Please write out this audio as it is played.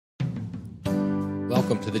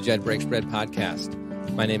Welcome to the Jed Breaks Bread podcast.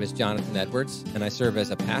 My name is Jonathan Edwards, and I serve as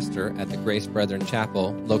a pastor at the Grace Brethren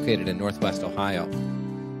Chapel located in Northwest Ohio.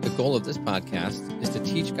 The goal of this podcast is to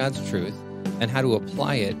teach God's truth and how to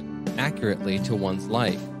apply it accurately to one's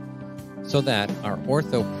life so that our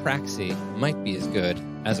orthopraxy might be as good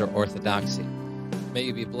as our orthodoxy. May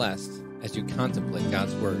you be blessed as you contemplate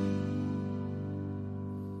God's Word.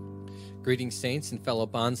 Greetings, saints and fellow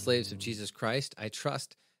bondslaves of Jesus Christ. I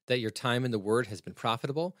trust that your time in the Word has been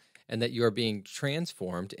profitable and that you are being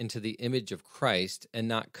transformed into the image of Christ and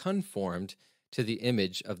not conformed to the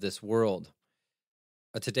image of this world.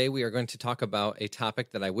 Today we are going to talk about a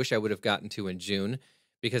topic that I wish I would have gotten to in June,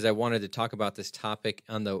 because I wanted to talk about this topic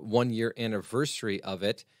on the 1-year anniversary of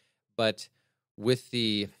it, but with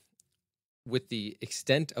the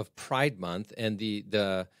extent of Pride Month and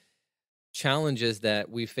the challenges that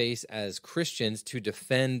we face as Christians to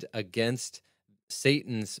defend against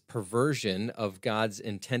Satan's perversion of God's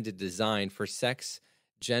intended design for sex,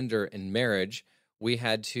 gender, and marriage, we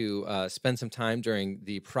had to spend some time during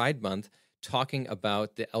the Pride Month talking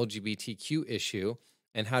about the LGBTQ issue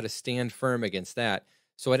and how to stand firm against that.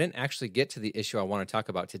 So I didn't actually get to the issue I want to talk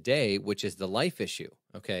about today, which is the life issue,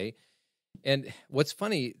 okay? And what's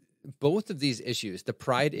funny, both of these issues, the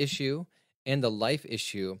pride issue and the life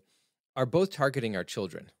issue, are both targeting our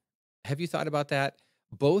children. Have you thought about that?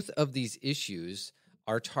 Both of these issues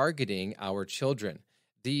are targeting our children.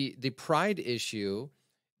 The pride issue,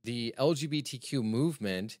 the LGBTQ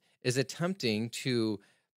movement, is attempting to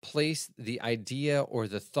place the idea or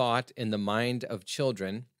the thought in the mind of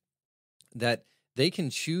children that they can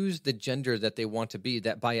choose the gender that they want to be,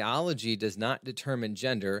 that biology does not determine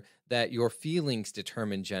gender, that your feelings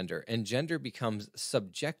determine gender, and gender becomes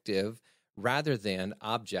subjective rather than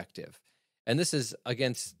objective. And this is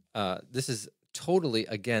totally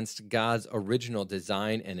against God's original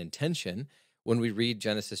design and intention when we read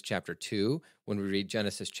Genesis chapter 2, when we read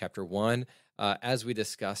Genesis chapter 1, as we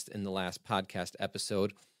discussed in the last podcast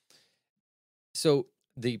episode. So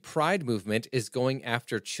the pride movement is going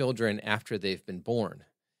after children after they've been born.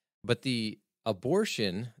 But the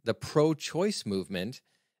abortion, the pro-choice movement,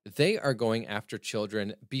 they are going after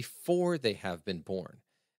children before they have been born.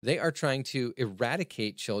 They are trying to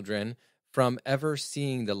eradicate children from ever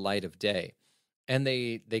seeing the light of day. And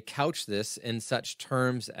they couch this in such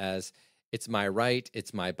terms as, it's my right,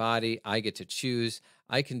 it's my body, I get to choose,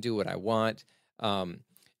 I can do what I want. And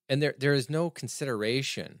there is no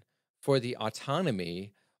consideration for the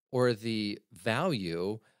autonomy or the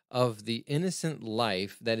value of the innocent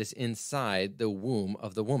life that is inside the womb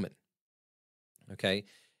of the woman. Okay?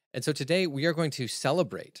 And so today we are going to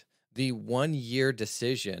celebrate the 1-year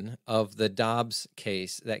decision of the Dobbs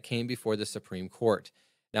case that came before the Supreme Court.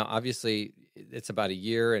 Now, obviously, it's about a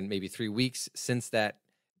year and maybe 3 weeks since that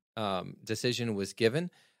decision was given,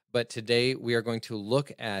 but today we are going to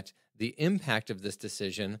look at the impact of this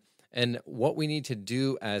decision and what we need to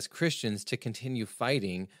do as Christians to continue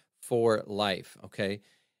fighting for life, okay?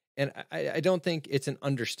 And I don't think it's an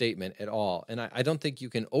understatement at all, and I don't think you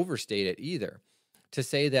can overstate it either, to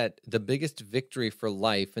say that the biggest victory for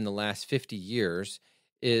life in the last 50 years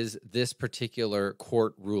is this particular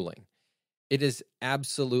court ruling. It is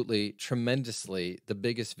absolutely, tremendously the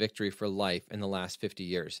biggest victory for life in the last 50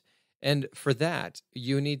 years. And for that,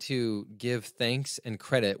 you need to give thanks and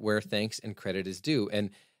credit where thanks and credit is due. And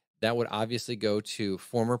that would obviously go to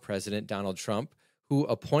former President Donald Trump, who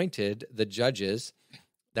appointed the judges,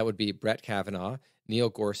 that would be Brett Kavanaugh, Neil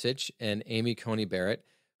Gorsuch, and Amy Coney Barrett,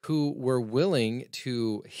 who were willing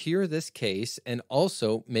to hear this case and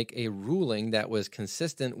also make a ruling that was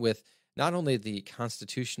consistent with not only the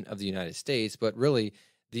Constitution of the United States, but really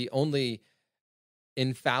the only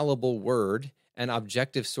infallible word and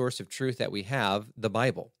objective source of truth that we have, the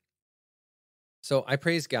Bible. So I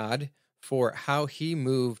praise God for how he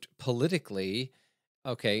moved politically.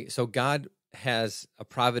 Okay, so God has a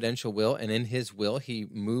providential will, and in his will, he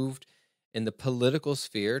moved in the political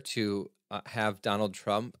sphere to have Donald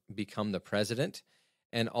Trump become the president,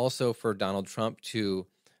 and also for Donald Trump to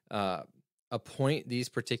appoint these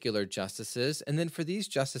particular justices, and then for these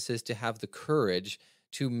justices to have the courage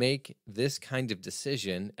to make this kind of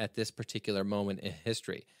decision at this particular moment in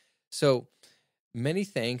history. So many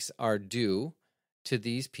thanks are due to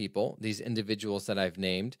these people, these individuals that I've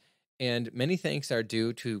named, and many thanks are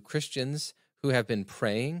due to Christians who have been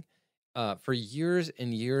praying for years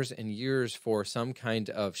and years and years for some kind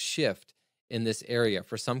of shift in this area,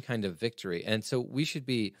 for some kind of victory. And so we should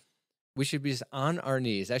be just on our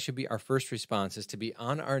knees. That should be our first response, is to be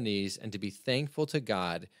on our knees and to be thankful to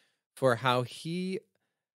God for how he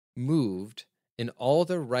moved in all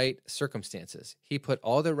the right circumstances. He put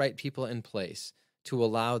all the right people in place to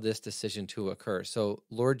allow this decision to occur. So,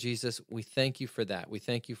 Lord Jesus, we thank you for that. We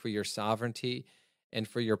thank you for your sovereignty and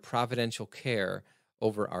for your providential care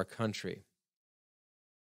over our country.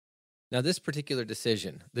 Now, this particular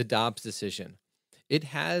decision, the Dobbs decision, it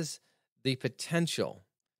has the potential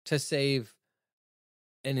to save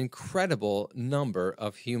an incredible number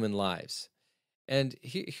of human lives. And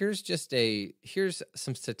here's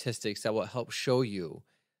some statistics that will help show you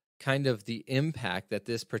kind of the impact that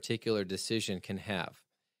this particular decision can have.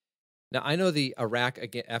 Now, I know the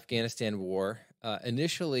Iraq-Afghanistan war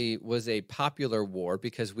initially was a popular war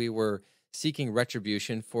because we were seeking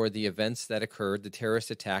retribution for the events that occurred, the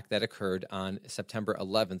terrorist attack that occurred on September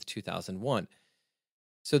 11th, 2001.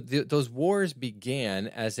 So those wars began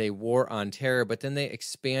as a war on terror, but then they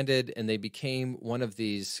expanded and they became one of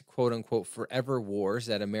these quote-unquote forever wars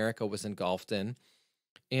that America was engulfed in.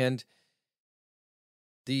 And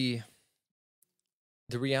the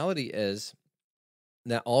reality is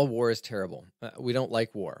that all war is terrible. We don't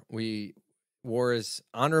like war. War is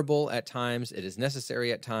honorable at times, it is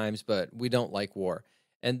necessary at times, but we don't like war.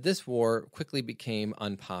 And this war quickly became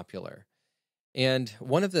unpopular. And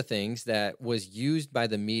one of the things that was used by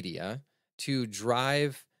the media to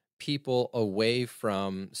drive people away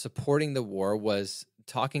from supporting the war was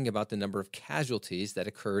talking about the number of casualties that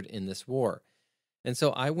occurred in this war. And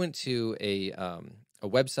so I went to a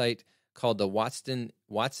website called the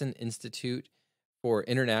Watson Institute for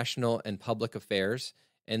International and Public Affairs,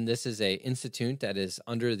 and this is an institute that is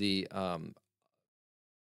under the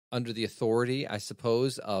authority, I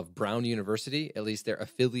suppose, of Brown University. At least they're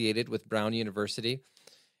affiliated with Brown University.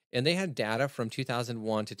 And they had data from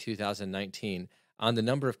 2001 to 2019 on the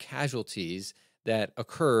number of casualties that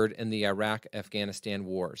occurred in the Iraq-Afghanistan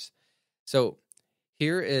wars. So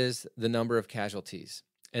here is the number of casualties.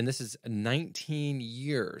 And this is 19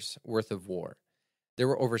 years worth of war. There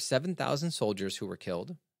were over 7,000 soldiers who were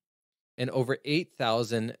killed and over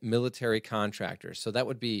 8,000 military contractors. So that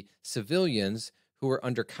would be civilians who were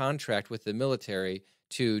under contract with the military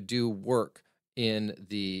to do work in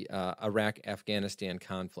the Iraq-Afghanistan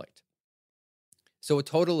conflict. So a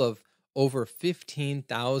total of over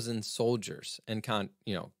 15,000 soldiers and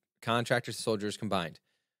contractors, soldiers combined,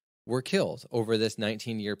 were killed over this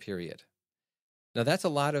 19-year period. Now that's a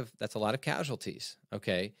lot of casualties,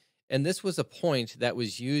 okay? And this was a point that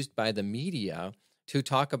was used by the media to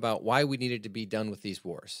talk about why we needed to be done with these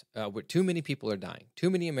wars. Where too many people are dying. Too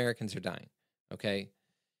many Americans are dying. Okay.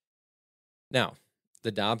 Now,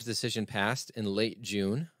 the Dobbs decision passed in late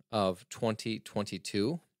June of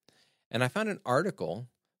 2022, and I found an article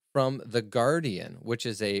from The Guardian, which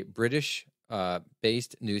is a British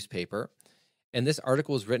based newspaper, and this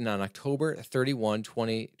article was written on October 31,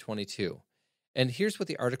 2022. And here's what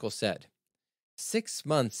the article said. 6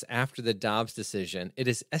 months after the Dobbs decision, it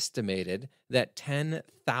is estimated that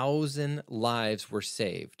 10,000 lives were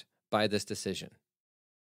saved by this decision.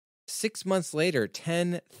 6 months later,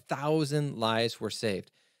 10,000 lives were saved.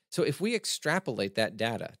 So if we extrapolate that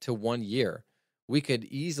data to 1 year, we could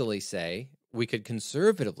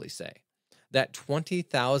conservatively say that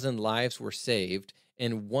 20,000 lives were saved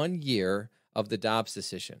in 1 year of the Dobbs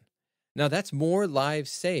decision. Now, that's more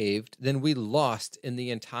lives saved than we lost in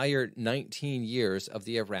the entire 19 years of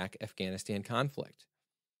the Iraq-Afghanistan conflict.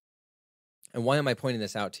 And why am I pointing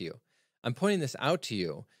this out to you? I'm pointing this out to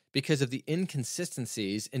you because of the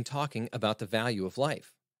inconsistencies in talking about the value of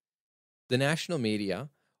life. The national media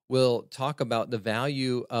will talk about the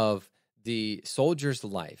value of the soldier's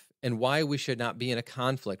life and why we should not be in a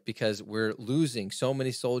conflict because we're losing so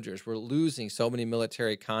many soldiers, we're losing so many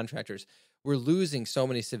military contractors, we're losing so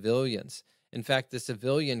many civilians. In fact, the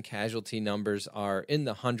civilian casualty numbers are in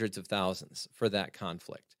the hundreds of thousands for that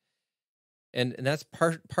conflict. And that's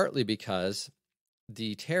partly because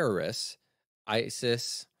the terrorists,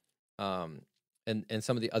 ISIS, and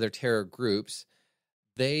some of the other terror groups,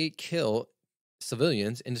 they kill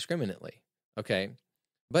civilians indiscriminately, okay?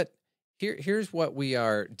 But here's what we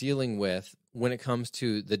are dealing with when it comes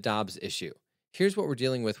to the Dobbs issue. Here's what we're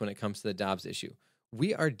dealing with when it comes to the Dobbs issue.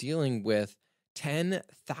 We are dealing with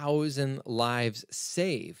 10,000 lives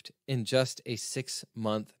saved in just a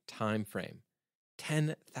 6-month time frame.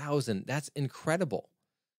 10,000. That's incredible.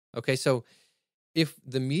 Okay, so if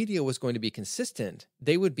the media was going to be consistent,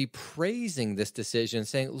 they would be praising this decision,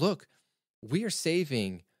 saying, look, we are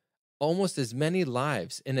saving almost as many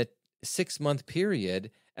lives in a 6-month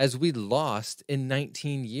period as we lost in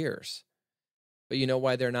 19 years. But you know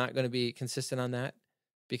why they're not going to be consistent on that?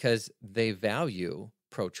 Because they value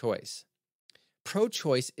pro-choice.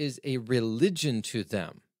 Pro-choice is a religion to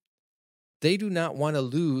them. They do not want to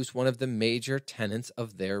lose one of the major tenets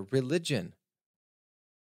of their religion.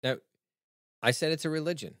 Now, I said it's a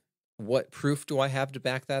religion. What proof do I have to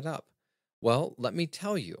back that up? Well, let me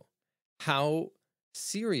tell you how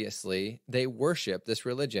seriously they worship this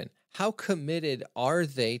religion. How committed are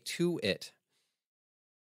they to it?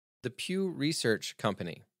 The Pew Research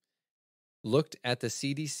Company looked at the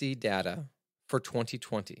CDC data for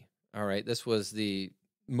 2020. All right, this was the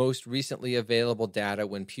most recently available data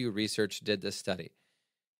when Pew Research did this study.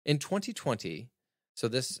 In 2020, so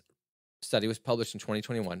this study was published in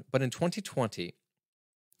 2021, but in 2020,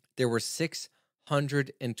 there were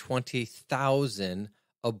 620,000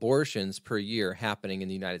 abortions per year happening in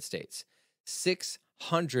the United States.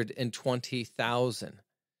 620,000.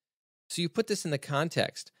 So you put this in the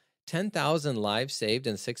context, 10,000 lives saved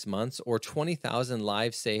in 6 months or 20,000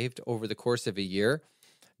 lives saved over the course of a year,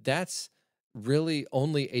 that's really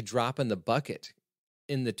only a drop in the bucket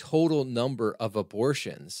in the total number of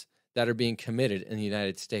abortions that are being committed in the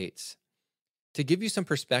United States. To give you some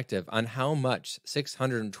perspective on how much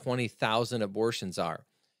 620,000 abortions are,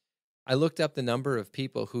 I looked up the number of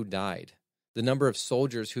people who died, the number of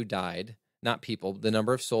soldiers who died, not people, the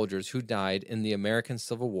number of soldiers who died in the American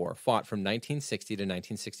Civil War, fought from 1960 to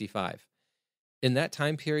 1965. In that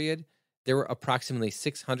time period, there were approximately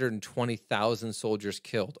 620,000 soldiers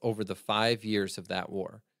killed over the 5 years of that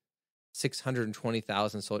war.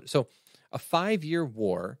 620,000 soldiers. So a 5-year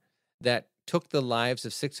war that took the lives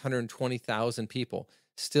of 620,000 people,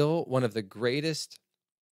 still one of the greatest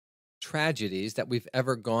tragedies that we've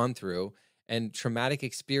ever gone through and traumatic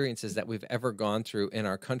experiences that we've ever gone through in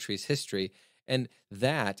our country's history. And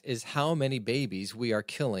that is how many babies we are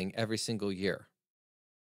killing every single year.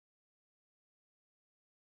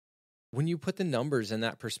 When you put the numbers in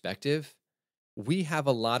that perspective, we have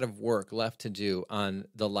a lot of work left to do on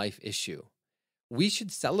the life issue. We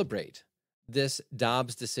should celebrate this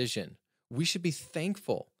Dobbs decision. We should be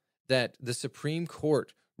thankful that the Supreme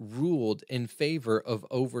Court ruled in favor of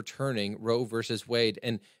overturning Roe versus Wade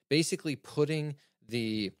and basically putting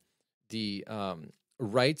the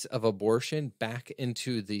rights of abortion back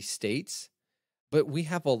into the states. But we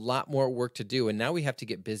have a lot more work to do, and now we have to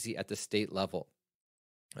get busy at the state level.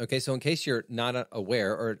 Okay, so in case you're not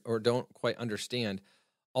aware or don't quite understand,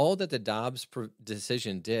 all that the Dobbs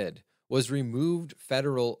decision did was removed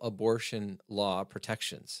federal abortion law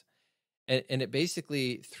protections. And it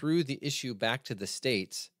basically threw the issue back to the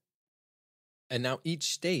states. And now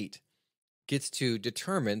each state gets to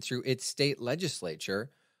determine through its state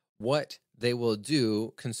legislature what they will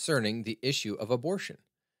do concerning the issue of abortion.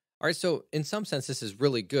 All right, so in some sense, this is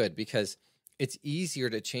really good because it's easier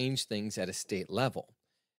to change things at a state level.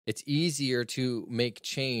 It's easier to make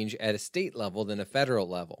change at a state level than a federal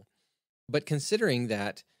level. But considering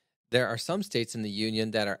that there are some states in the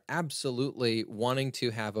union that are absolutely wanting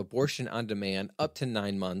to have abortion on demand up to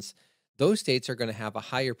 9 months, those states are going to have a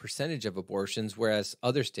higher percentage of abortions, whereas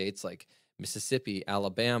other states like Mississippi,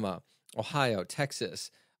 Alabama, Ohio,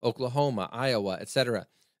 Texas, Oklahoma, Iowa, etc.,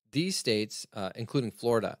 these states, including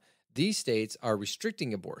Florida, these states are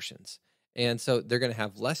restricting abortions. And so they're going to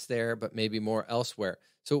have less there, but maybe more elsewhere.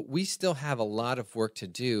 So we still have a lot of work to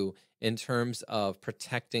do in terms of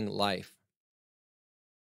protecting life.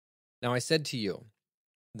 Now, I said to you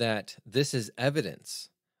that this is evidence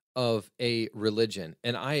of a religion,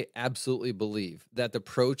 and I absolutely believe that the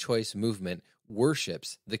pro-choice movement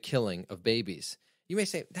worships the killing of babies. You may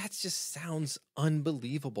say, that just sounds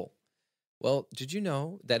unbelievable. Well, did you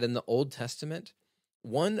know that in the Old Testament,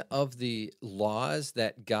 one of the laws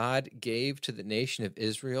that God gave to the nation of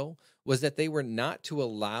Israel was that they were not to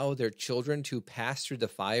allow their children to pass through the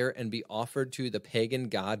fire and be offered to the pagan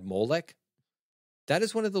god Molech? That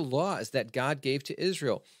is one of the laws that God gave to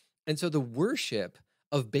Israel. And so the worship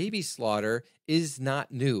of baby slaughter is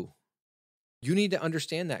not new. You need to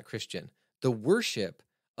understand that, Christian. The worship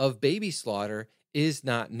of baby slaughter is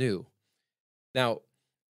not new. Now,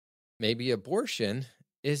 maybe abortion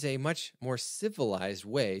is a much more civilized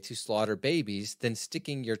way to slaughter babies than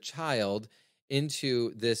sticking your child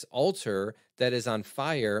into this altar that is on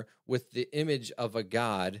fire with the image of a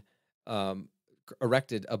god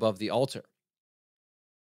erected above the altar.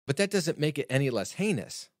 But that doesn't make it any less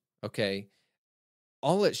heinous, okay?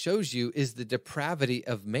 All it shows you is the depravity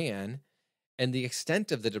of man and the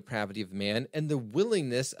extent of the depravity of man and the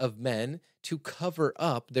willingness of men to cover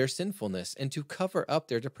up their sinfulness and to cover up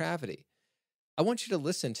their depravity. I want you to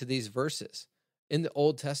listen to these verses in the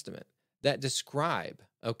Old Testament that describe,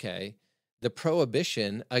 okay, the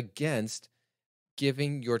prohibition against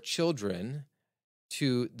giving your children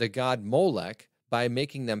to the god Molech by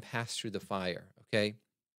making them pass through the fire, okay?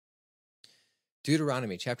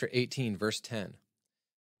 Deuteronomy chapter 18, verse 10.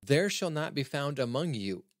 There shall not be found among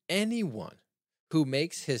you anyone who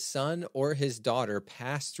makes his son or his daughter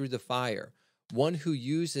pass through the fire, one who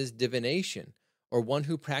uses divination, or one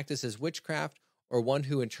who practices witchcraft, or one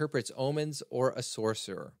who interprets omens, or a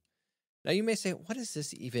sorcerer. Now you may say, what does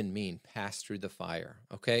this even mean, pass through the fire?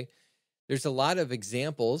 Okay, there's a lot of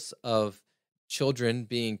examples of children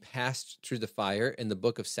being passed through the fire in the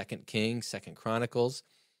book of 2 Kings, 2 Chronicles,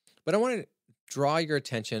 but I want to draw your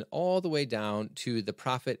attention all the way down to the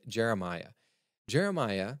prophet Jeremiah.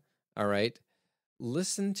 Jeremiah, all right,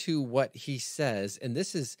 listen to what he says, and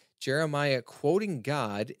this is Jeremiah quoting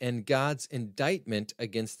God and God's indictment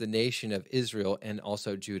against the nation of Israel and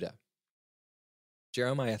also Judah.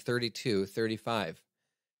 Jeremiah 32:35.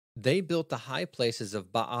 They built the high places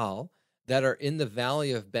of Baal that are in the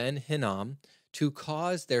valley of Ben Hinnom to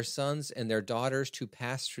cause their sons and their daughters to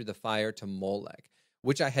pass through the fire to Molech,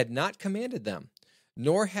 which I had not commanded them,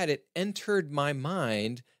 nor had it entered my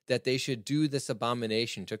mind that they should do this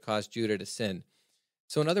abomination to cause Judah to sin.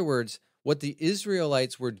 So in other words, what the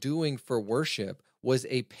Israelites were doing for worship was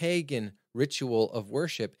a pagan ritual of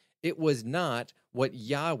worship. It was not what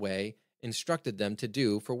Yahweh instructed them to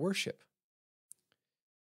do for worship.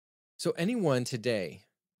 So anyone today,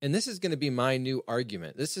 and this is going to be my new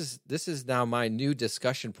argument. This is now my new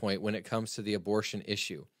discussion point when it comes to the abortion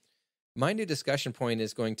issue. My new discussion point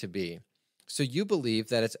is going to be, so you believe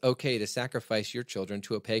that it's okay to sacrifice your children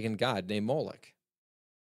to a pagan god named Molech?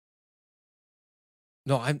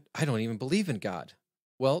 No, I don't even believe in God.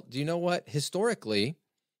 Well, do you know what? Historically,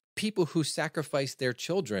 people who sacrifice their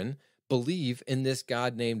children believe in this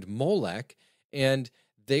god named Molech, and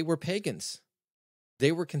they were pagans.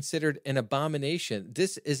 They were considered an abomination.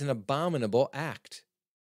 This is an abominable act.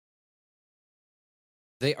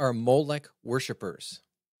 They are Molech worshipers.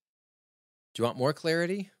 Do you want more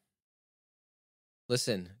clarity?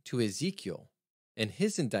 Listen to Ezekiel and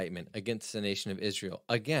his indictment against the nation of Israel.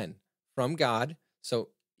 Again, from God. So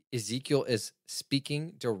Ezekiel is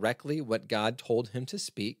speaking directly what God told him to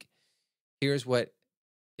speak. Here's what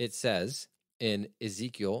it says in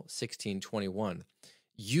Ezekiel 16:21.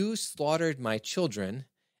 You slaughtered my children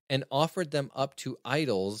and offered them up to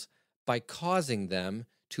idols by causing them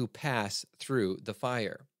to pass through the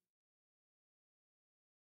fire.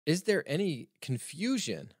 Is there any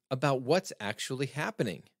confusion about what's actually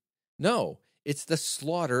happening? No, it's the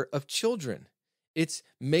slaughter of children. It's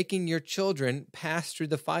making your children pass through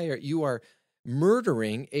the fire. You are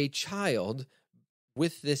murdering a child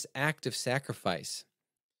with this act of sacrifice.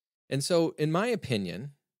 And so, in my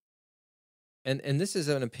opinion, and this is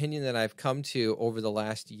an opinion that I've come to over the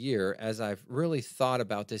last year as I've really thought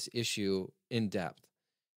about this issue in depth,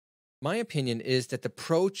 my opinion is that the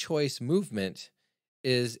pro-choice movement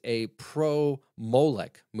is a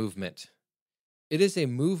pro-Molech movement. It is a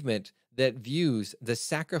movement that views the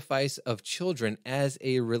sacrifice of children as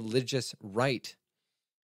a religious rite.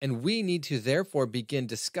 And we need to therefore begin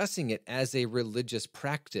discussing it as a religious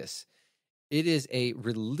practice. It is a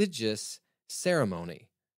religious ceremony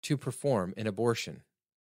to perform an abortion.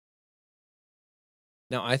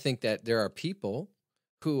 Now, I think that there are people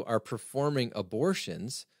who are performing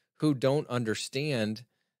abortions who don't understand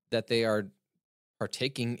that they are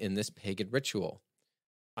partaking in this pagan ritual.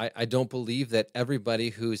 I don't believe that everybody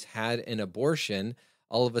who's had an abortion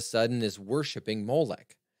all of a sudden is worshiping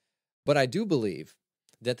Molech. But I do believe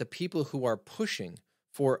that the people who are pushing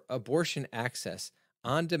for abortion access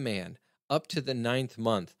on demand up to the 9th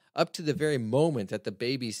month, up to the very moment that the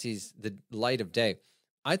baby sees the light of day,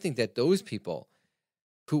 I think that those people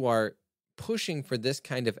who are pushing for this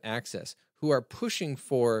kind of access, who are pushing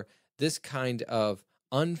for this kind of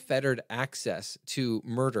unfettered access to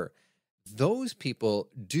murder, those people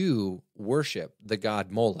do worship the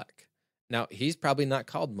god Molech. Now, he's probably not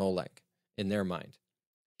called Molech in their mind.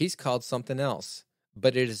 He's called something else,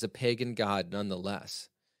 but it is a pagan god nonetheless.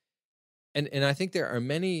 And I think there are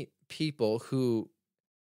many people who,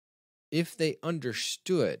 if they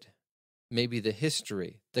understood maybe the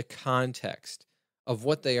history, the context of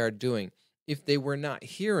what they are doing, if they were not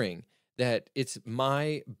hearing that it's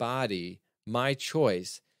my body, my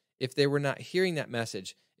choice, if they were not hearing that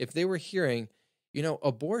message, if they were hearing,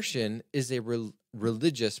 abortion is a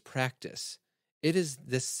religious practice. It is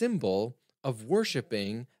the symbol of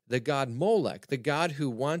worshiping the god Molech, the god who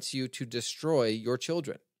wants you to destroy your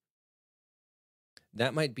children.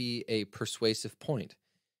 That might be a persuasive point.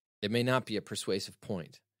 It may not be a persuasive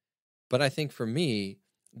point. But I think for me,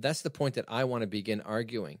 that's the point that I want to begin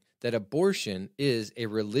arguing, that abortion is a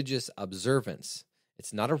religious observance.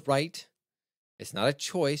 It's not a right. It's not a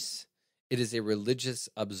choice. It is a religious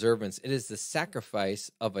observance. It is the sacrifice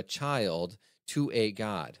of a child to a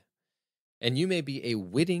god. And you may be a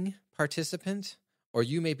witting participant or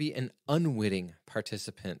you may be an unwitting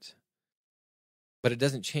participant. But it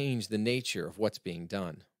doesn't change the nature of what's being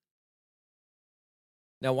done.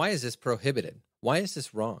 Now, why is this prohibited? Why is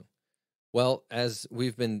this wrong? Well, as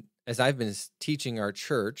I've been teaching our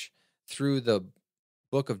church through the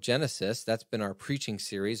book of Genesis, that's been our preaching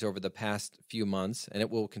series over the past few months, and it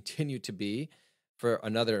will continue to be for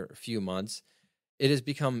another few months. It has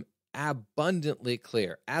become abundantly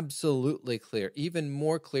clear, absolutely clear, even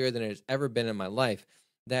more clear than it has ever been in my life,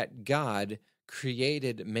 that God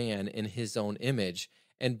created man in his own image.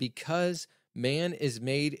 And because man is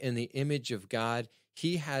made in the image of God,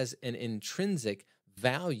 he has an intrinsic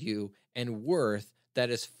value and worth that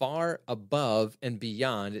is far above and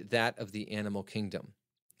beyond that of the animal kingdom.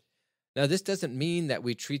 Now, this doesn't mean that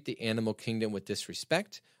we treat the animal kingdom with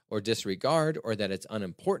disrespect or disregard or that it's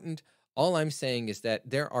unimportant. All I'm saying is that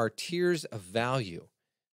there are tiers of value.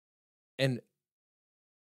 And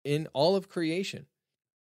in all of creation,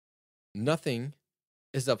 nothing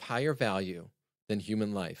is of higher value than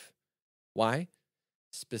human life. Why?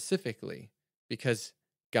 Specifically, because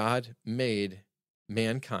God made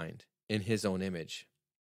mankind in his own image.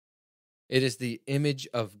 It is the image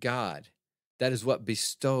of God that is what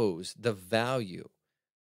bestows the value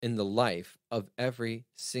in the life of every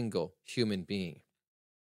single human being.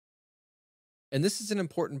 And this is an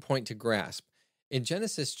important point to grasp. In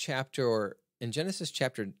Genesis chapter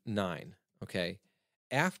 9, okay,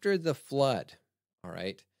 after the flood, all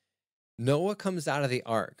right, Noah comes out of the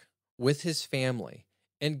ark with his family,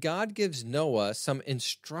 and God gives Noah some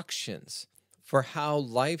instructions for how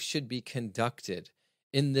life should be conducted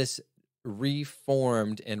in this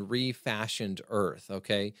reformed and refashioned earth,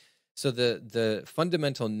 okay? So the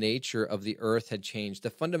fundamental nature of the earth had changed.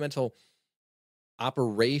 The fundamental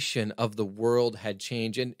operation of the world had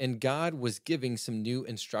changed, and God was giving some new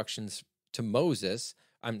instructions to Moses.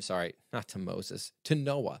 I'm sorry, not to Moses, to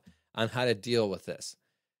Noah on how to deal with this.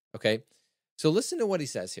 Okay, so listen to what he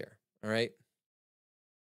says here. All right,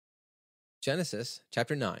 Genesis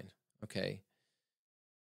chapter 9. Okay,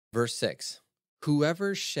 verse 6.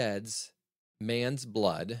 Whoever sheds man's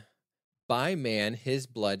blood, by man his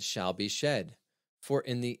blood shall be shed. For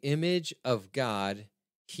in the image of God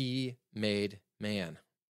he made man.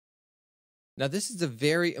 Now, this is a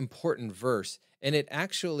very important verse, and it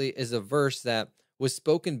actually is a verse that was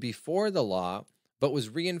spoken before the law, but was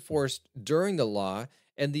reinforced during the law,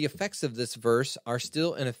 and the effects of this verse are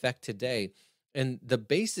still in effect today. And the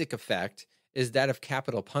basic effect is that of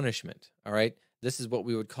capital punishment, all right? This is what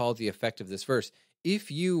we would call the effect of this verse. If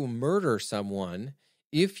you murder someone,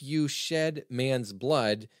 if you shed man's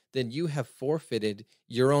blood, then you have forfeited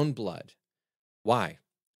your own blood. Why?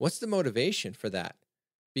 What's the motivation for that?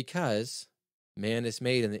 Because man is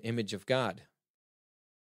made in the image of God.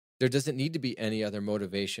 There doesn't need to be any other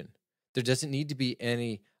motivation. There doesn't need to be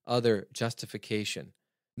any other justification.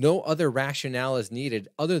 No other rationale is needed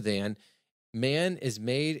other than man is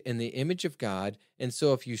made in the image of God, and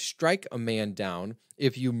so if you strike a man down,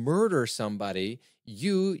 if you murder somebody,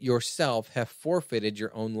 you yourself have forfeited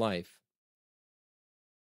your own life.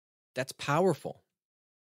 That's powerful.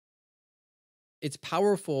 It's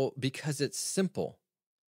powerful because it's simple.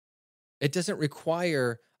 It doesn't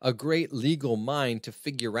require a great legal mind to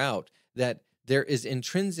figure out that there is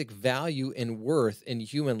intrinsic value and worth in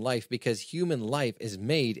human life because human life is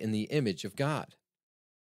made in the image of God.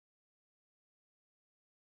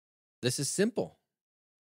 This is simple.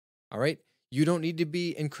 All right? You don't need to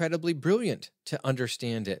be incredibly brilliant to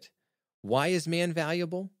understand it. Why is man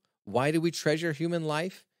valuable? Why do we treasure human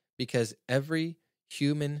life? Because every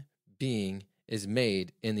human being is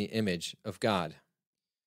made in the image of God.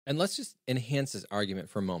 And let's just enhance this argument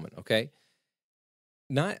for a moment, okay?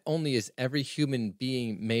 Not only is every human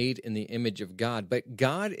being made in the image of God, but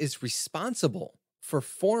God is responsible for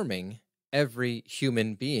forming every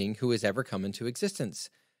human being who has ever come into existence.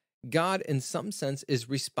 God, in some sense, is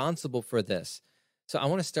responsible for this. So I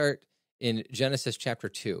want to start in Genesis chapter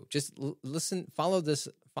 2. Just listen, follow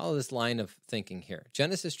this line of thinking here.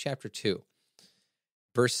 Genesis chapter 2,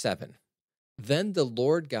 verse 7. Then the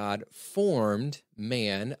Lord God formed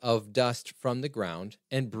man of dust from the ground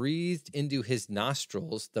and breathed into his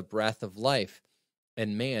nostrils the breath of life,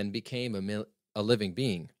 and man became a living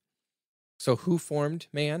being. So who formed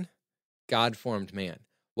man? God formed man.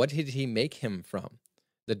 What did he make him from?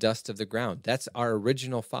 The dust of the ground. That's our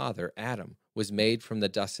original father, Adam, was made from the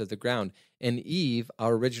dust of the ground. And Eve,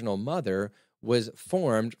 our original mother, was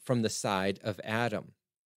formed from the side of Adam.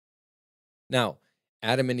 Now,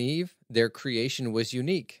 Adam and Eve, their creation was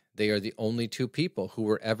unique. They are the only two people who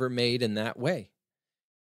were ever made in that way.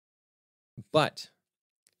 But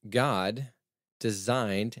God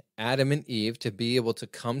designed Adam and Eve to be able to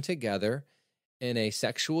come together in a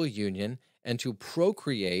sexual union and to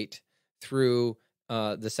procreate through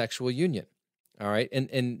the sexual union. All right.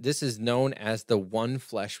 And this is known as the one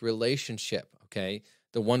flesh relationship. Okay.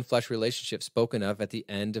 The one flesh relationship spoken of at the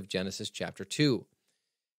end of Genesis chapter 2.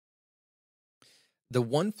 The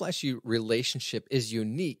one flesh relationship is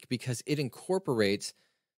unique because it incorporates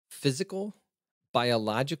physical,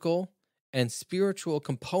 biological, and spiritual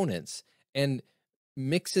components and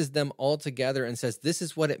mixes them all together and says, this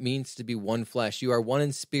is what it means to be one flesh. You are one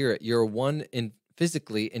in spirit, you're one in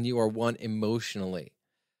physically, and you are one emotionally.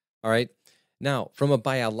 All right. Now, from a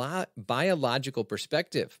biological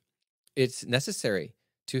perspective, it's necessary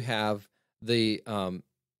to have the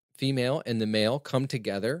female and the male come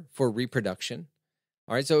together for reproduction.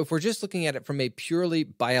 All right. So if we're just looking at it from a purely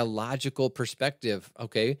biological perspective,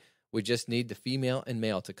 okay, we just need the female and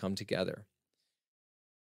male to come together.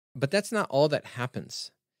 But that's not all that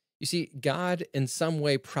happens. You see, God in some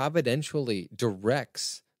way providentially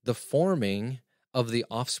directs the forming of the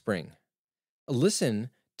offspring. Listen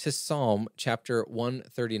to Psalm chapter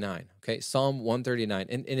 139, okay? Psalm 139.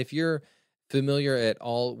 And if you're familiar at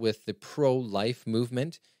all with the pro-life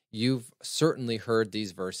movement, you've certainly heard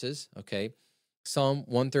these verses, okay? Psalm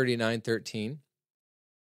 139:13.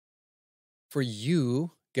 For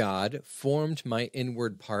you, God, formed my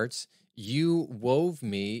inward parts. You wove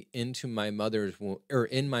me into my mother's womb, or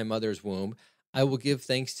in my mother's womb. I will give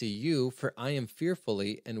thanks to you, for I am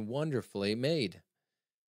fearfully and wonderfully made.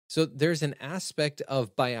 So there's an aspect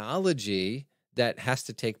of biology that has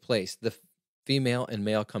to take place, the female and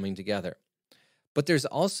male coming together. But there's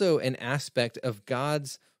also an aspect of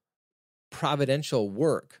God's providential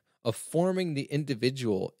work of forming the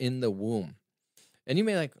individual in the womb. And you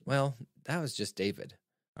may like, well, that was just David,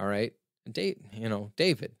 all right?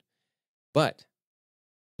 David. But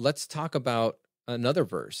let's talk about another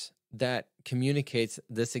verse that communicates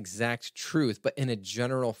this exact truth, but in a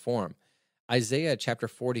general form. Isaiah chapter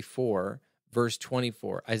 44, verse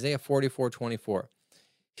 24. Isaiah 44:24.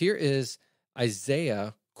 Here is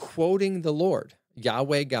Isaiah quoting the Lord,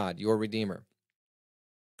 Yahweh God, your Redeemer.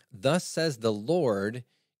 Thus says the Lord,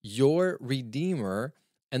 your Redeemer,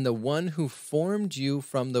 and the one who formed you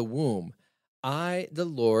from the womb. I, the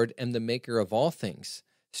Lord, am the maker of all things,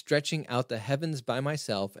 stretching out the heavens by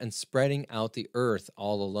myself and spreading out the earth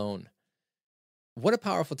all alone. What a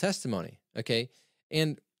powerful testimony, okay?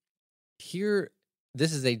 And here,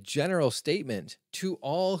 this is a general statement to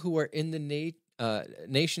all who are in the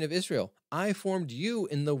nation of Israel. I formed you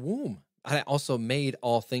in the womb. I also made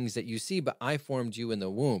all things that you see, but I formed you in the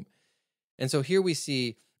womb. And so here we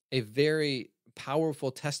see a very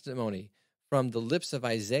powerful testimony from the lips of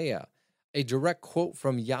Isaiah, a direct quote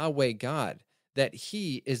from Yahweh God, that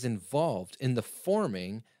he is involved in the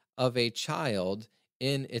forming of a child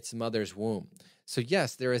in its mother's womb. So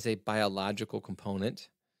yes, there is a biological component,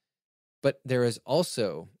 but there is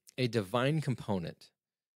also a divine component,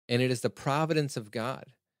 and it is the providence of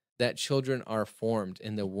God that children are formed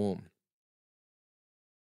in the womb.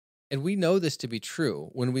 And we know this to be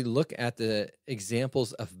true when we look at the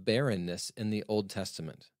examples of barrenness in the Old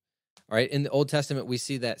Testament. All right, in the Old Testament, we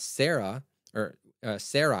see that Sarai,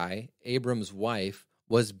 Abram's wife,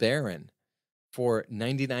 was barren for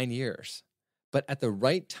 99 years. But at the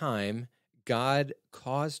right time, God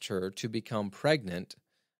caused her to become pregnant,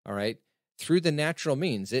 all right, through the natural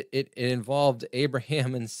means. It involved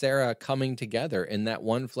Abraham and Sarah coming together in that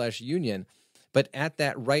one flesh union. But at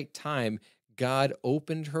that right time, God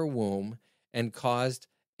opened her womb and caused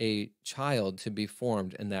a child to be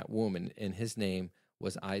formed in that womb, and his name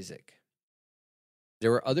was Isaac.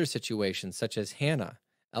 There were other situations, such as Hannah,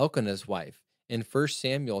 Elkanah's wife, in 1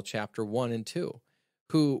 Samuel chapter 1 and 2,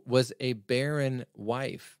 who was a barren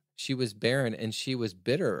wife. She was barren, and she was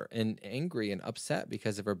bitter and angry and upset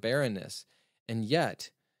because of her barrenness. And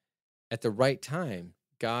yet, at the right time,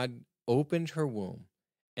 God opened her womb.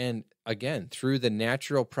 And again, through the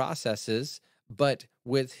natural processes, but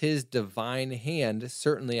with his divine hand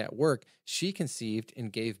certainly at work, she conceived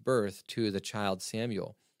and gave birth to the child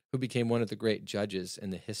Samuel, who became one of the great judges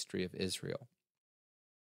in the history of Israel.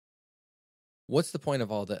 What's the point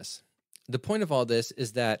of all this? The point of all this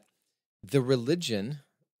is that the religion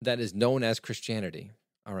that is known as Christianity,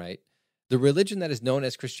 all right, the religion that is known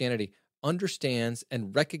as Christianity understands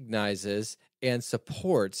and recognizes and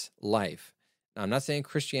supports life. Now, I'm not saying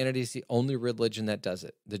Christianity is the only religion that does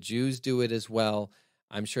it. The Jews do it as well.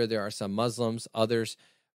 I'm sure there are some Muslims, others.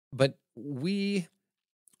 But we,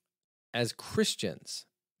 as Christians,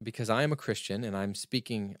 because I am a Christian and I'm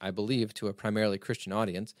speaking, I believe, to a primarily Christian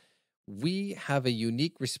audience, we have a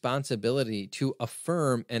unique responsibility to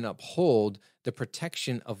affirm and uphold the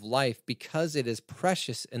protection of life because it is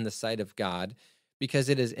precious in the sight of God, because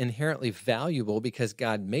it is inherently valuable, because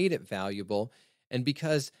God made it valuable, and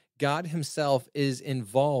because God himself is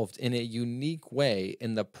involved in a unique way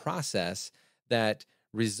in the process that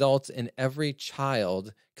results in every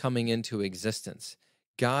child coming into existence.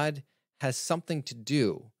 God has something to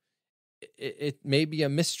do. It may be a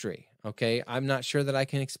mystery, okay? I'm not sure that I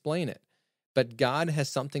can explain it, but God has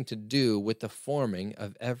something to do with the forming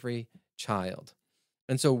of every child.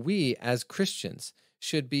 And so we, as Christians,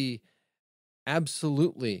 should be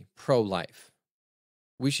absolutely pro-life.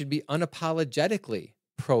 We should be unapologetically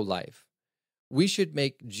pro-life. We should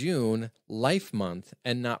make June Life Month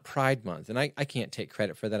and not Pride Month. And I can't take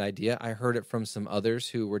credit for that idea. I heard it from some others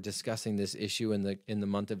who were discussing this issue in the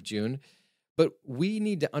month of June. But we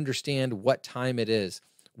need to understand what time it is.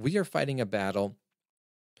 We are fighting a battle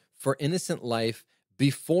for innocent life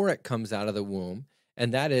before it comes out of the womb,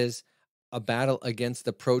 and that is a battle against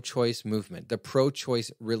the pro-choice movement, the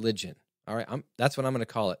pro-choice religion. All right, that's what I'm going to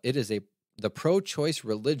call it. It is the pro-choice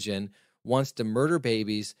religion wants to murder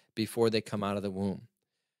babies before they come out of the womb.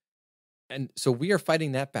 And so we are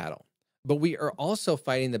fighting that battle. But we are also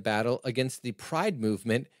fighting the battle against the pride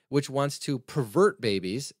movement, which wants to pervert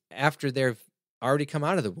babies after they've already come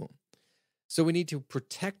out of the womb. So we need to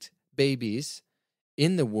protect babies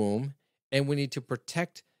in the womb, and we need to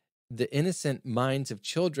protect the innocent minds of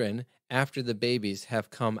children after the babies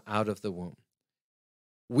have come out of the womb.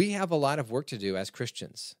 We have a lot of work to do as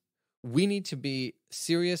Christians. We need to be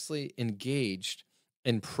seriously engaged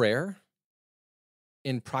in prayer,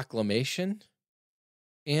 in proclamation,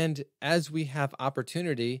 and as we have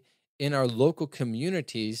opportunity in our local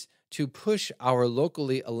communities to push our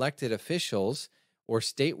locally elected officials or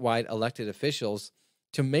statewide elected officials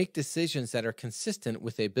to make decisions that are consistent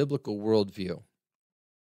with a biblical worldview.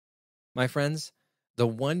 My friends, the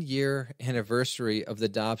 1-year anniversary of the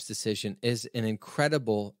Dobbs decision is an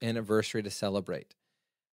incredible anniversary to celebrate.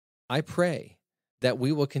 I pray that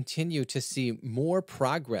we will continue to see more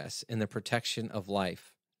progress in the protection of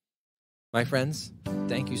life. My friends,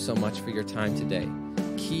 thank you so much for your time today.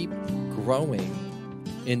 Keep growing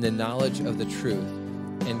in the knowledge of the truth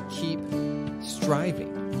and keep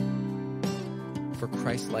striving for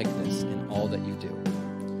Christ-likeness in all that you do.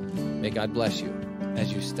 May God bless you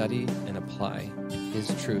as you study and apply His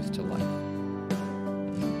truth to life.